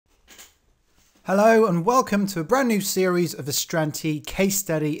Hello and welcome to a brand new series of Astranti case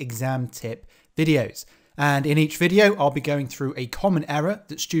study exam tip videos. And in each video, I'll be going through a common error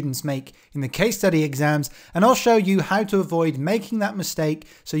that students make in the case study exams, and I'll show you how to avoid making that mistake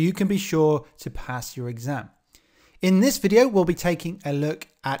so you can be sure to pass your exam. In this video, we'll be taking a look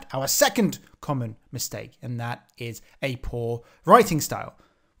at our second common mistake, and that is a poor writing style.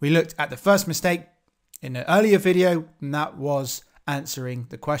 We looked at the first mistake in an earlier video, and that was answering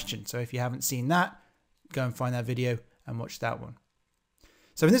the question. So if you haven't seen that, go and find that video and watch that one.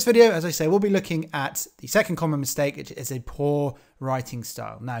 So in this video, as I say, we'll be looking at the second common mistake, which is a poor writing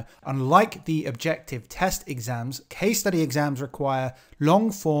style. Now, unlike the objective test exams, case study exams require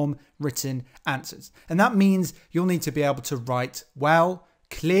long form written answers. And that means you'll need to be able to write well,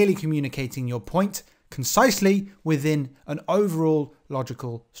 clearly communicating your point concisely within an overall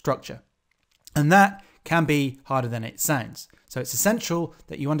logical structure. And that can be harder than it sounds. So it's essential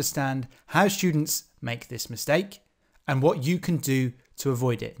that you understand how students make this mistake and what you can do to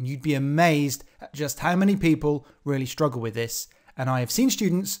avoid it. And you'd be amazed at just how many people really struggle with this. And I have seen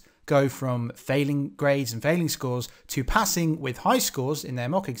students go from failing grades and failing scores to passing with high scores in their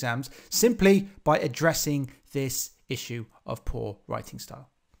mock exams simply by addressing this issue of poor writing style.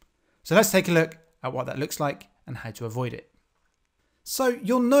 So let's take a look at what that looks like and how to avoid it. So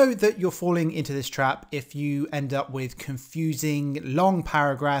you'll know that you're falling into this trap if you end up with confusing long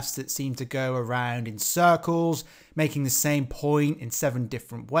paragraphs that seem to go around in circles, making the same point in 7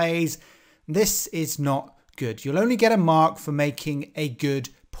 different ways. This is not good. You'll only get a mark for making a good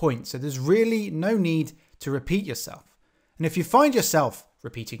point. So there's really no need to repeat yourself. And if you find yourself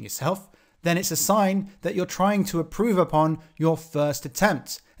repeating yourself, then it's a sign that you're trying to improve upon your first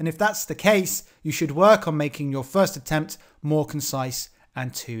attempt. And if that's the case, you should work on making your first attempt more concise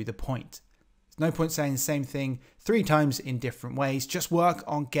and to the point. There's no point saying the same thing 3 times in different ways. Just work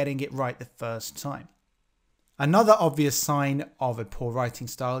on getting it right the first time. Another obvious sign of a poor writing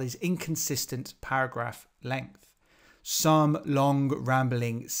style is inconsistent paragraph length. Some long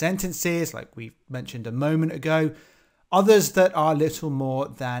rambling sentences, like we mentioned a moment ago, others that are little more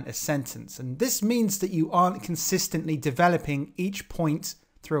than a sentence. And this means that you aren't consistently developing each point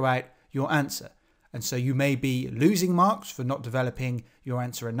throughout your answer. And so you may be losing marks for not developing your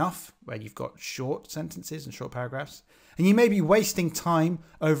answer enough, where you've got short sentences and short paragraphs. And you may be wasting time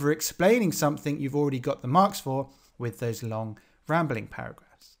over explaining something you've already got the marks for with those long rambling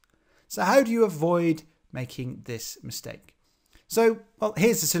paragraphs. So how do you avoid making this mistake? So, well,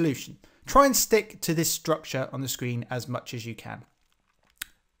 here's the solution. Try and stick to this structure on the screen as much as you can.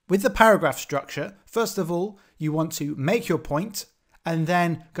 With the paragraph structure, first of all, you want to make your point and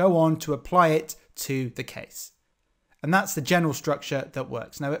then go on to apply it to the case. And that's the general structure that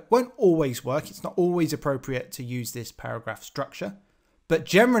works. Now, it won't always work. It's not always appropriate to use this paragraph structure, but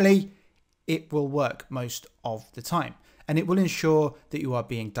generally it will work most of the time. And it will ensure that you are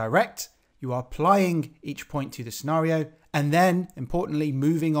being direct, you are applying each point to the scenario, and then, importantly,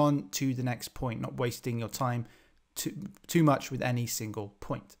 moving on to the next point, not wasting your time too much with any single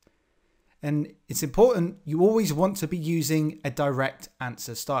point. And it's important, you always want to be using a direct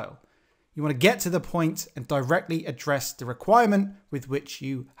answer style. You want to get to the point and directly address the requirement with which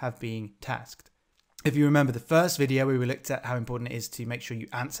you have been tasked. If you remember the first video where we looked at how important it is to make sure you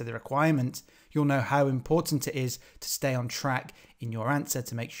answer the requirement, you'll know how important it is to stay on track in your answer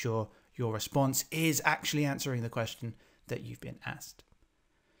to make sure your response is actually answering the question that you've been asked.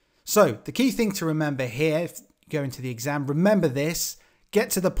 So the key thing to remember here, if you go into the exam, remember this, get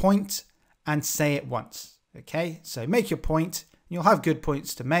to the point and say it once. Okay, so make your point. You'll have good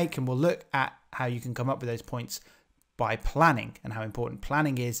points to make, and we'll look at how you can come up with those points by planning and how important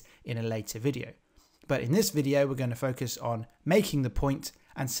planning is in a later video. But in this video, we're going to focus on making the point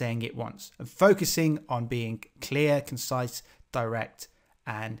and saying it once, and focusing on being clear, concise, direct,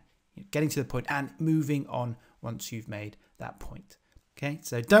 and getting to the point and moving on once you've made that point. Okay,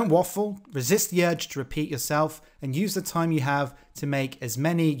 so don't waffle, resist the urge to repeat yourself, and use the time you have to make as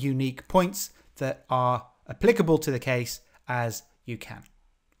many unique points that are applicable to the case as you can.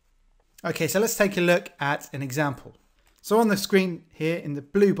 Okay, so let's take a look at an example. So on the screen here in the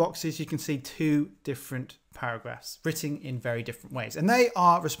blue boxes, you can see 2 different paragraphs written in very different ways, and they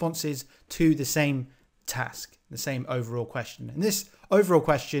are responses to the same task, the same overall question. And this overall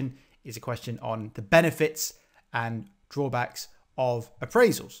question is a question on the benefits and drawbacks of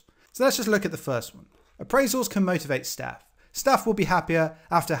appraisals. So let's just look at the first one. Appraisals can motivate staff. Staff will be happier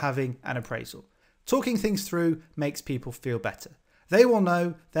after having an appraisal. Talking things through makes people feel better. They will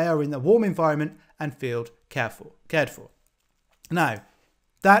know they are in a warm environment and feel cared for. Now,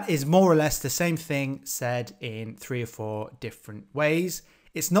 that is more or less the same thing said in 3 or 4 different ways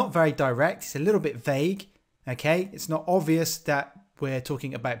It's not very direct. It's a little bit vague. Okay, it's not obvious that we're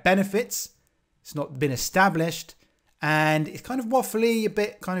talking about benefits. It's not been established, and it's kind of waffly, a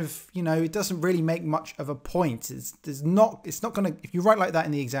bit kind of, you know, it doesn't really make much of a point. It's not going to, if you write like that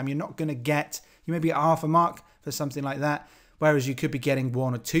in the exam, you're not going to get, you maybe get half a mark for something like that, whereas you could be getting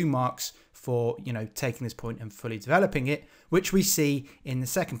 1 or 2 marks for, you know, taking this point and fully developing it, which we see in the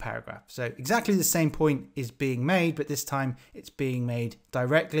second paragraph. So exactly the same point is being made, but this time it's being made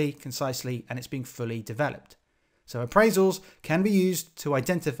directly, concisely, and it's being fully developed. So appraisals can be used to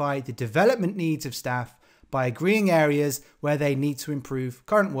identify the development needs of staff by agreeing areas where they need to improve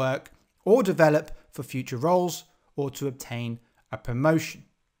current work or develop for future roles or to obtain a promotion.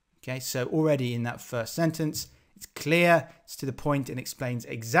 Okay, so already in that first sentence, it's clear, it's to the point, and explains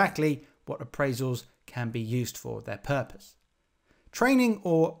exactly what appraisals can be used for, their purpose. Training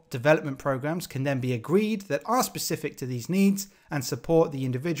or development programs can then be agreed that are specific to these needs and support the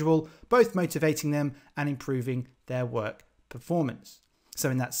individual, both motivating them and improving their work performance. So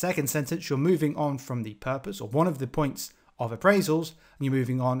in that second sentence, you're moving on from the purpose or one of the points of appraisals, and you're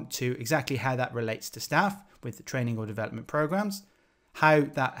moving on to exactly how that relates to staff with the training or development programs, how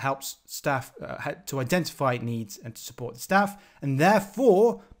that helps staff to identify needs and to support the staff, and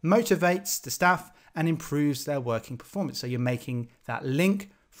therefore motivates the staff and improves their working performance. So you're making that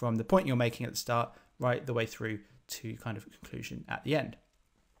link from the point you're making at the start right the way through to kind of a conclusion at the end.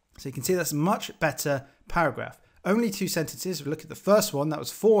 So you can see that's a much better paragraph. Only 2 sentences. If we look at the first one, that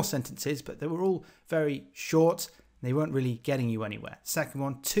was 4 sentences, but they were all very short. They weren't really getting you anywhere. Second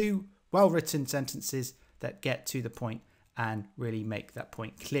one, 2 well-written sentences that get to the point and really make that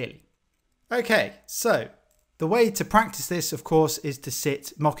point clearly. Okay, so the way to practice this, of course, is to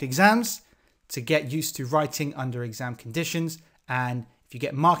sit mock exams to get used to writing under exam conditions. And if you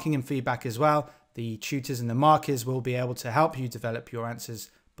get marking and feedback as well, the tutors and the markers will be able to help you develop your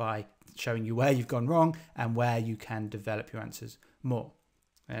answers by showing you where you've gone wrong and where you can develop your answers more.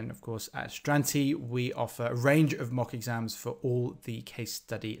 And of course, at Astranti, we offer a range of mock exams for all the case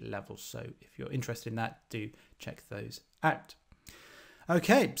study levels. So if you're interested in that, do check those out.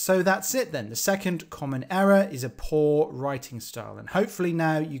 Okay, so that's it then. The second common error is a poor writing style. And hopefully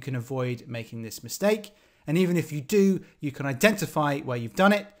now you can avoid making this mistake. And even if you do, you can identify where you've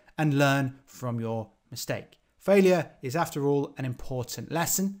done it and learn from your mistake. Failure is, after all, an important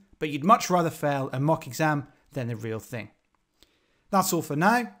lesson, but you'd much rather fail a mock exam than the real thing. That's all for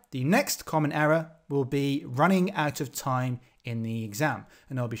now. The next common error will be running out of time in the exam,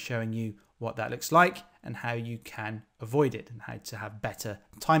 and I'll be showing you what that looks like and how you can avoid it and how to have better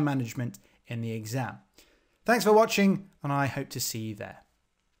time management in the exam. Thanks for watching, and I hope to see you there.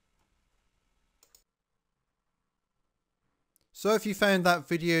 So if you found that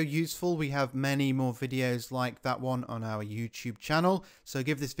video useful, we have many more videos like that one on our YouTube channel. So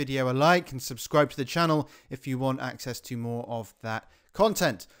give this video a like and subscribe to the channel if you want access to more of that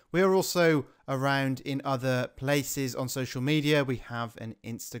content. We are also around in other places on social media. We have an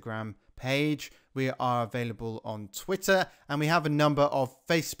Instagram page. We are available on Twitter, and we have a number of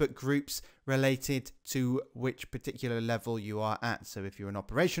Facebook groups related to which particular level you are at. So if you're an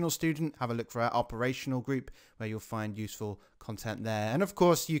operational student, have a look for our operational group where you'll find useful content there. And of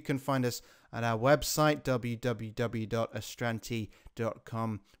course, you can find us at our website,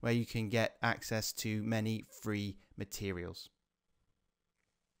 www.astranti.com, where you can get access to many free materials.